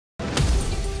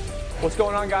What's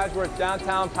going on, guys? We're at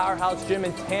downtown Powerhouse Gym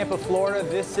in Tampa, Florida.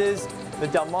 This is the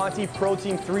Del Monte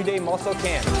Protein 3-Day Muscle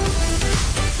Camp.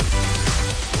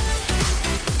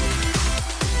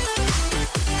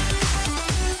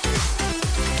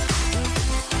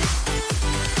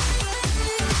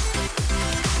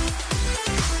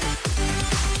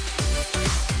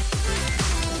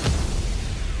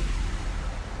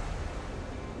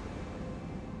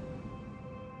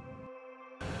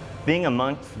 Being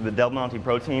amongst the Del Monte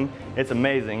Pro team, it's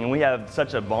amazing, and we have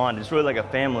such a bond. It's really like a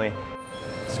family.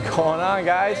 What's going on,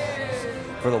 guys?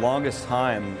 For the longest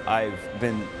time, I've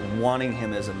been wanting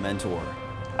him as a mentor.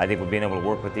 I think with being able to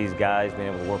work with these guys, being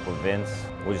able to work with Vince,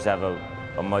 we'll just have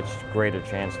a much greater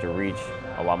chance to reach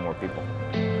a lot more people.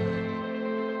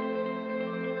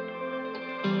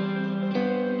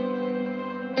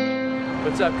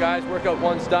 What's up, guys? Workout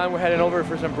one's done. We're heading over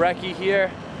for some brekkie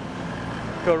here.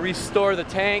 Go restore the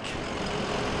tank.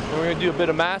 And we're gonna do a bit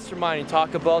of masterminding,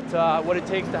 talk about what it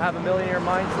takes to have a millionaire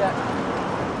mindset.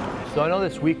 So I know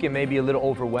this weekend may be a little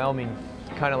overwhelming,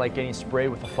 kind of like getting sprayed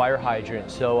with a fire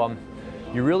hydrant. So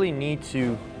you really need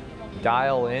to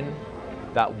dial in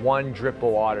that one drip of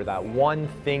water, that one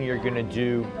thing you're gonna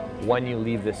do when you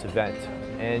leave this event.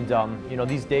 And you know,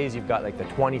 these days you've got like the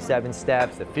 27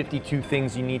 steps, the 52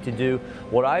 things you need to do.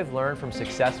 What I've learned from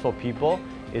successful people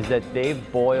is that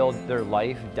they've boiled their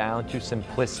life down to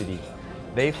simplicity.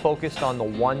 They focused on the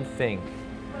one thing.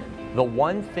 The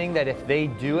one thing that if they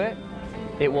do it,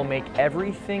 it will make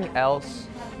everything else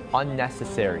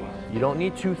unnecessary. You don't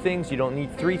need two things, you don't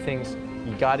need three things.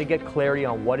 You gotta get clarity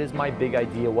on what is my big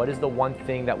idea, what is the one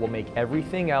thing that will make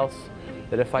everything else,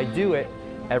 that if I do it,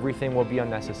 everything will be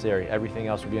unnecessary. Everything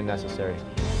else will be unnecessary.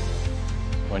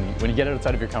 When you get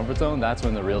outside of your comfort zone, that's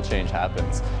when the real change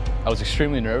happens. I was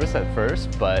extremely nervous at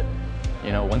first, but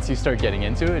you know, once you start getting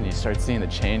into it and you start seeing the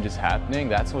changes happening,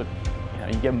 that's what, you know,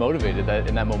 you get motivated,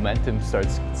 and that momentum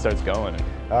starts going.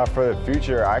 For the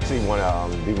future, I actually want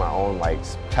to do my own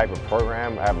type of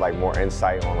program. I have more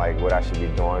insight on what I should be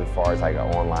doing as far as an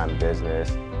online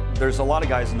business. There's a lot of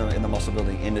guys in the muscle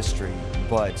building industry,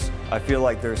 but I feel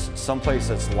like there's some place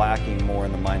that's lacking more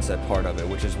in the mindset part of it,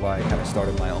 which is why I kind of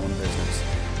started my own business.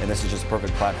 And this is just a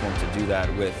perfect platform to do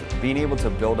that with, being able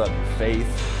to build up your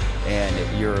faith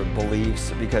and your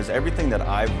beliefs, because everything that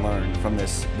I've learned from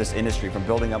this industry, from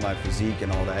building up my physique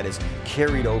and all that, is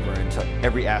carried over into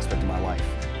every aspect of my life.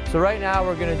 So right now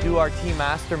we're gonna do our team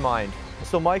mastermind.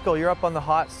 So Michael, you're up on the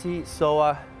hot seat.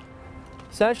 So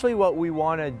essentially what we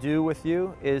wanna do with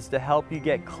you is to help you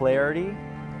get clarity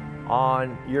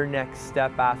on your next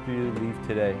step after you leave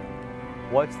today.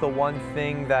 What's the one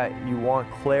thing that you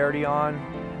want clarity on?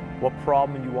 What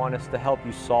problem you want us to help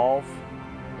you solve?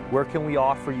 Where can we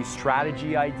offer you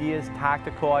strategy ideas,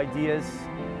 tactical ideas?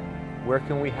 Where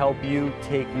can we help you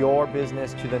take your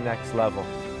business to the next level?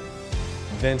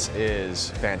 Vince is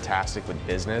fantastic with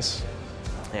business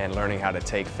and learning how to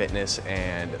take fitness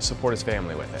and support his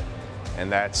family with it.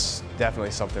 And that's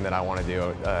definitely something that I want to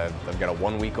do. I've got a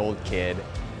 1-week-old kid,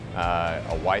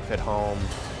 a wife at home.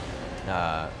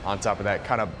 On top of that,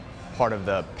 kind of part of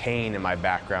the pain in my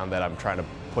background that I'm trying to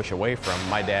push away from.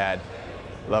 My dad,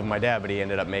 love my dad, but he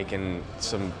ended up making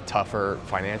some tougher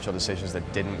financial decisions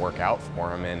that didn't work out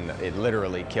for him, and it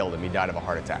literally killed him. He died of a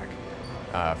heart attack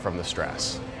from the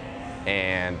stress.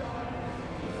 And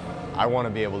I want to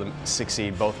be able to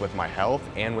succeed both with my health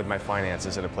and with my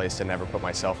finances in a place to never put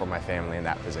myself or my family in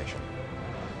that position.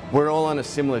 We're all on a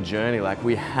similar journey.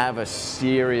 We have a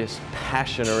serious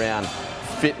passion around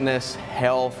fitness,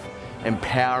 health,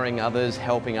 empowering others,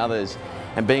 helping others,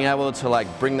 and being able to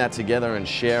bring that together and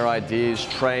share ideas,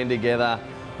 train together,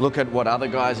 look at what other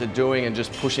guys are doing, and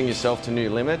just pushing yourself to new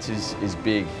limits is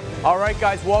big. All right,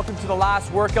 guys, welcome to the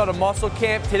last workout of Muscle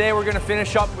Camp. Today we're gonna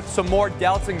finish up with some more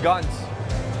delts and guns.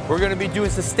 We're gonna be doing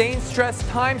sustained stress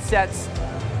time sets,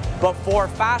 but for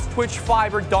fast twitch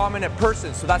fiber dominant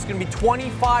persons. So that's gonna be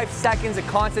 25 seconds of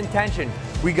constant tension.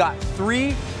 We got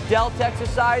 3 delt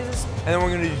exercises, and then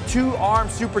we're gonna do 2 arm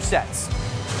supersets.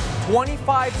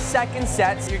 25-second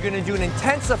sets. You're gonna do an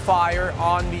intensifier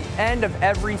on the end of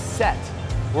every set.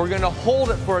 We're gonna hold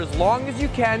it for as long as you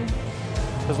can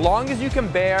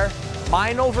bear,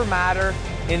 mind over matter,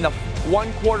 in the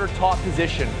 1/4 top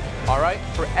position, all right?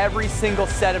 For every single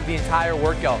set of the entire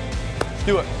workout. Let's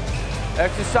do it.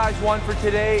 Exercise 1 for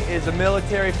today is a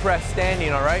military press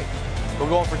standing, all right? We're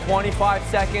going for 25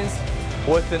 seconds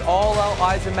with an all-out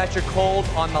isometric hold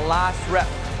on the last rep.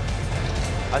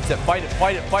 That's it, fight it,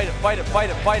 fight it, fight it, fight it, fight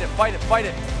it, fight it, fight it, fight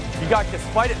it. You got this,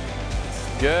 fight it.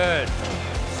 Good.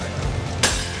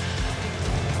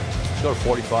 Let's go to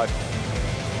 45.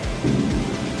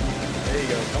 There you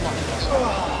go, come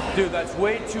on. Dude, that's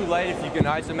way too light if you can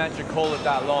isometric hold it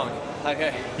that long.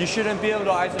 Okay. You shouldn't be able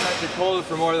to isometric hold it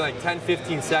for more than like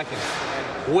 10-15 seconds.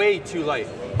 Way too light.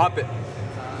 Up it.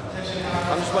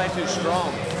 I'm just way too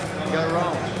strong. You got it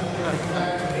wrong.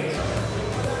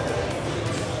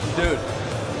 Dude.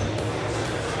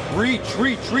 Reach,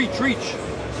 reach, reach, reach.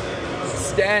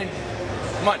 Stand.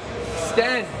 Come on.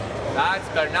 Stand. That's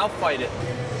better. Now fight it.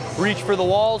 Reach for the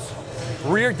walls.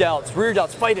 Rear delts. Rear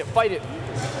delts. Fight it. Fight it.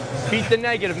 Beat the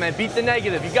negative, man. Beat the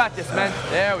negative. You got this, man.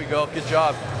 There we go. Good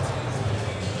job.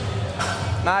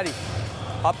 Maddie,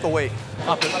 up the weight.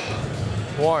 Up it.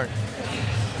 Warren.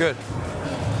 Good.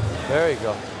 There you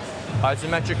go.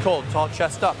 Isometric hold. Tall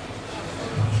chest up.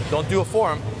 Don't do it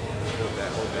for him.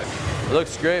 It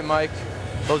looks great, Mike.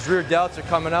 Those rear delts are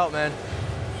coming out, man.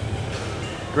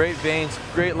 Great veins,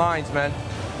 great lines, man.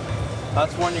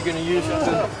 That's one you're gonna use.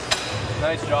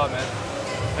 Nice job, man.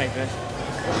 Thanks, man.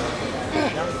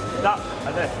 Stop.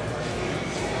 That's it.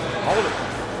 Hold it.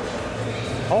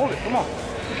 Hold it. Come on.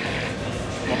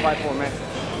 154, man.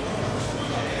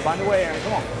 Find a way, Aaron.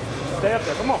 Come on. Stay up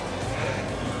there. Come on.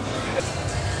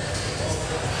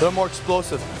 A little more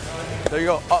explosive. There you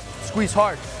go. Up. Squeeze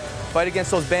hard. Fight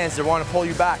against those bands. They want to pull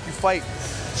you back. You fight.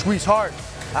 Squeeze hard.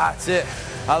 That's it.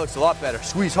 That looks a lot better.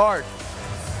 Squeeze hard.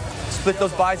 Split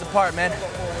those buys apart, man.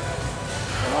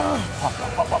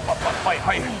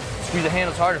 Fight. Squeeze the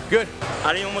handles harder. Good.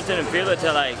 I almost didn't feel it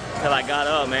till I got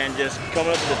up, man. Just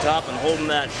coming up to the top and holding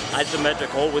that isometric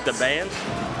hold with the bands,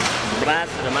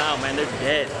 blasted them out, man. They're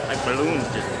dead, like balloons,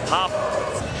 just pop.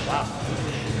 Wow.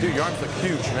 Dude, your arms look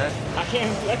huge, man. I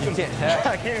can't even hit them.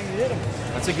 I can't even hit them.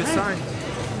 That's a good sign.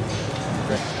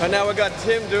 And now we've got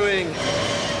Tim doing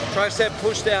tricep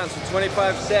push downs for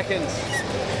 25 seconds.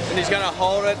 And he's going to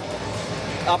hold it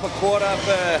up a quarter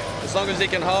for as long as he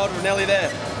can hold. We're nearly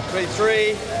there.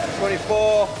 23,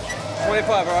 24,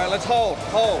 25. All right, let's hold.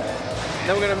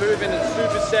 Then we're going to move into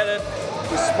supersetted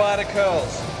with spider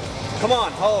curls. Come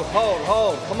on, hold.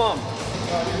 Come on.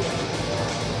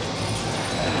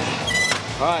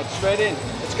 All right, straight in.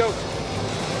 Let's go.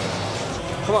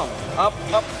 Come on. Up.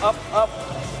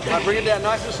 All right, bring it down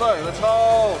nice and slow. Let's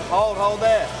hold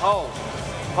there. Hold.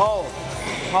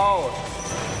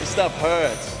 This stuff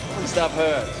hurts.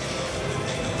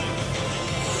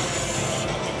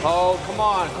 Hold, come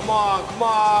on.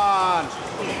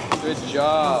 Good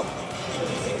job.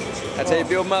 That's how you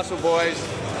build muscle, boys.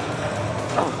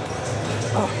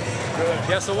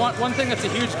 Yeah, so one thing that's a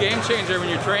huge game changer when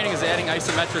you're training is adding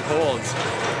isometric holds.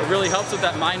 It really helps with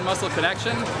that mind-muscle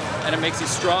connection, and it makes you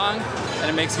strong, and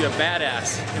it makes you a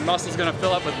badass. Your muscle's gonna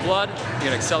fill up with blood, you're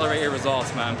gonna accelerate your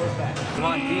results, man. Come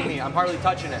on, beat me. I'm hardly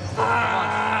touching it. Come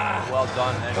on. Well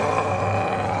done, man.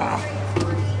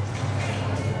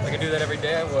 If I could do that every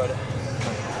day, I would.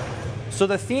 So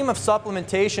the theme of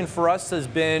supplementation for us has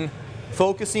been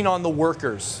focusing on the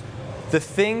workers. The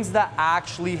things that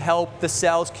actually help the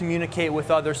cells communicate with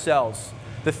other cells.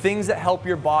 The things that help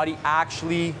your body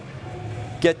actually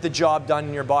get the job done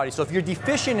in your body. So if you're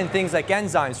deficient in things like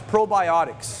enzymes,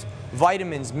 probiotics,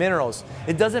 vitamins, minerals,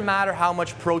 it doesn't matter how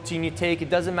much protein you take, it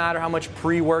doesn't matter how much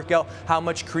pre-workout, how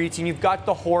much creatine, you've got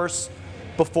the horse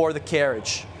before the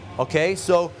carriage. Okay,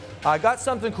 so I got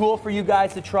something cool for you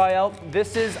guys to try out.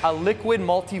 This is a liquid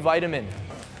multivitamin.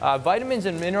 Vitamins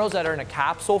and minerals that are in a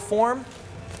capsule form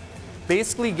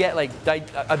basically get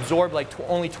absorbed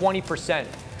only 20%.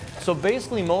 So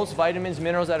basically most vitamins,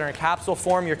 minerals that are in a capsule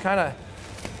form, you're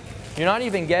not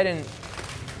even getting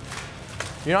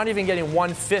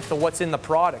 1/5 of what's in the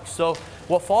product. So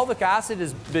what fulvic acid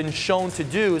has been shown to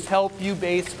do is help you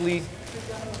basically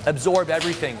absorb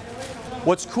everything.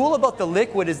 What's cool about the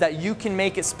liquid is that you can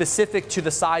make it specific to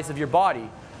the size of your body.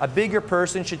 A bigger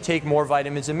person should take more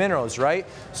vitamins and minerals, right?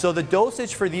 So the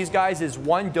dosage for these guys is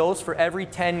 1 dose for every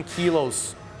 10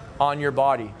 kilos on your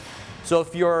body. So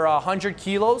if you're 100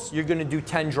 kilos, you're gonna do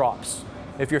 10 drops.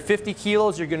 If you're 50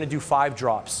 kilos, you're gonna do 5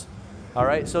 drops. All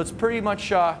right, so it's pretty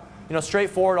much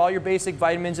straightforward, all your basic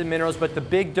vitamins and minerals, but the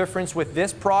big difference with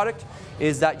this product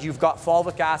is that you've got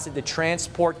fulvic acid to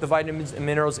transport the vitamins and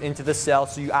minerals into the cell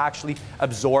so you actually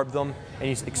absorb them and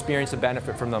you experience a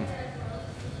benefit from them.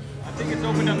 I think it's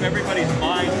opened up everybody's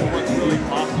mind to what's really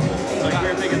possible. Like we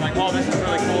were thinking like, oh, this is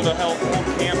really cool to help hold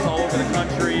camps all over the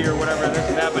country or whatever, this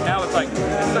and that, but now it's like,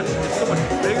 it's so much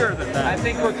bigger than that. I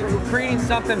think we're creating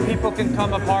something people can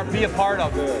be a part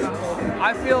of.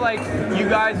 I feel like you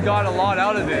guys got a lot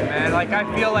out of it, man. Like I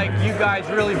feel like you guys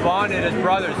really bonded as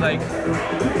brothers. Like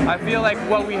I feel like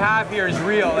what we have here is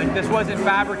real. Like this wasn't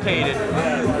fabricated.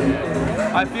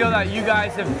 I feel that you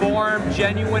guys have formed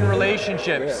genuine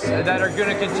relationships that are going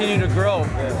to continue to grow.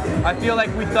 I feel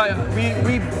like we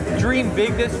dreamed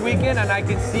big this weekend, and I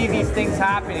can see these things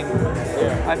happening.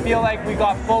 I feel like we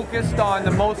got focused on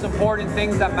the most important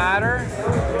things that matter,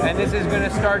 and this is going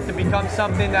to start to become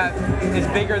something that is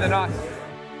bigger than us.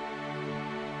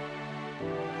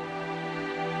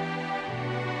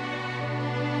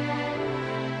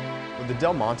 With the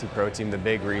Del Monte Pro Team, the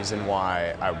big reason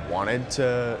why I wanted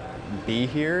to be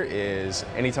here is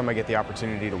anytime I get the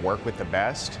opportunity to work with the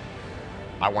best,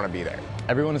 I want to be there.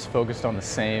 Everyone is focused on the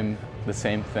same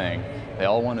thing. They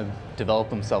all want to develop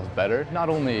themselves better, not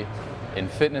only in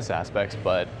fitness aspects,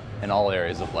 but in all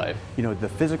areas of life. You know, the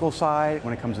physical side,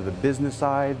 when it comes to the business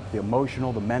side, the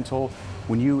emotional, the mental,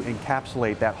 when you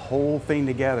encapsulate that whole thing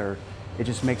together, it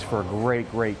just makes for a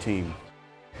great, great team.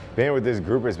 Being with this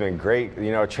group has been great.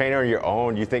 You know, training on your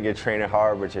own, you think you're training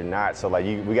hard, but you're not. So like,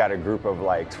 we got a group of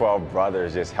like 12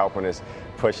 brothers just helping us,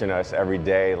 pushing us every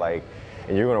day. Like,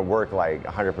 and you're gonna work like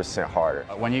 100% harder.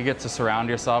 When you get to surround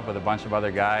yourself with a bunch of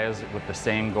other guys with the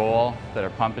same goal that are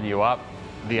pumping you up,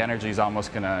 the energy's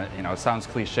almost gonna, you know, it sounds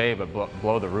cliche, but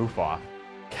blow the roof off.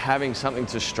 Having something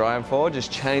to strive for just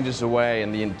changes the way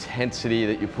and the intensity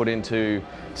that you put into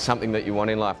something that you want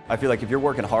in life. I feel like if you're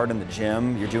working hard in the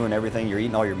gym, you're doing everything, you're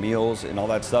eating all your meals and all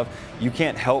that stuff, you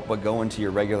can't help but go into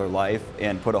your regular life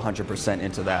and put 100%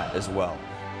 into that as well.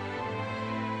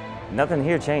 Nothing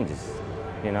here changes,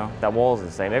 you know? That wall's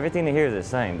the same. Everything here is the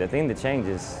same. The thing that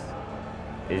changes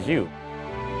is you.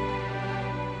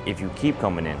 If you keep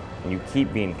coming in and you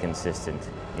keep being consistent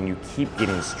and you keep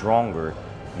getting stronger,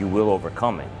 you will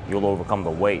overcome it. You'll overcome the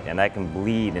weight, and that can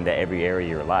bleed into every area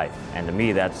of your life. And to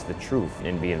me, that's the truth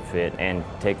in being fit and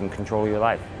taking control of your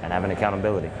life and having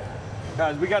accountability.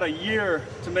 Guys, we got a year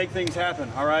to make things happen,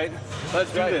 all right?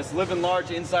 Let's do this. Living large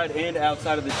inside and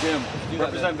outside of the gym.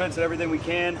 Represent Vince at everything we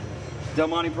can. Del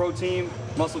Monte Pro Team,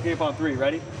 Muscle Camp on 3.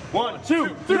 Ready? 1,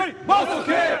 2, 3, Muscle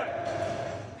Camp!